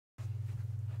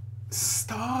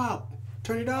Stop!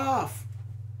 Turn it off!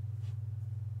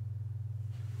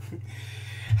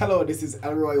 Hello, this is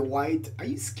Elroy White. Are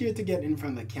you scared to get in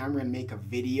front of the camera and make a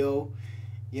video?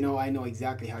 I know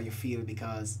exactly how you feel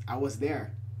because I was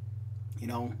there.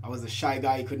 I was a shy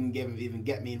guy who couldn't even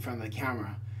get me in front of the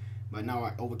camera. But now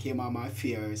I overcame all my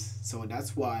fears. So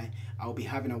that's why I'll be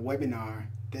having a webinar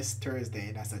this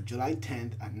Thursday. That's at July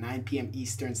 10th at 9 p.m.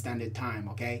 Eastern Standard Time,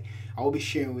 okay? I will be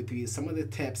sharing with you some of the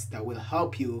tips that will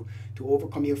help you to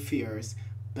overcome your fears,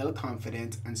 build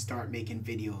confidence, and start making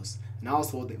videos. And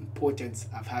also the importance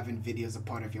of having videos as a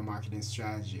part of your marketing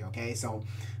strategy, okay? So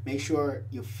make sure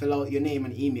you fill out your name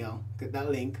and email, click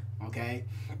that link, okay?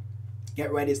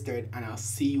 Get registered, and I'll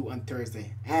see you on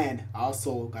Thursday. And I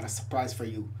also got a surprise for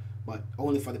you, but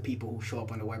only for the people who show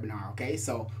up on the webinar, okay?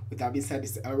 So with that being said,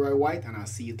 this is Elroy White, and I'll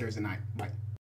see you Thursday night. Bye.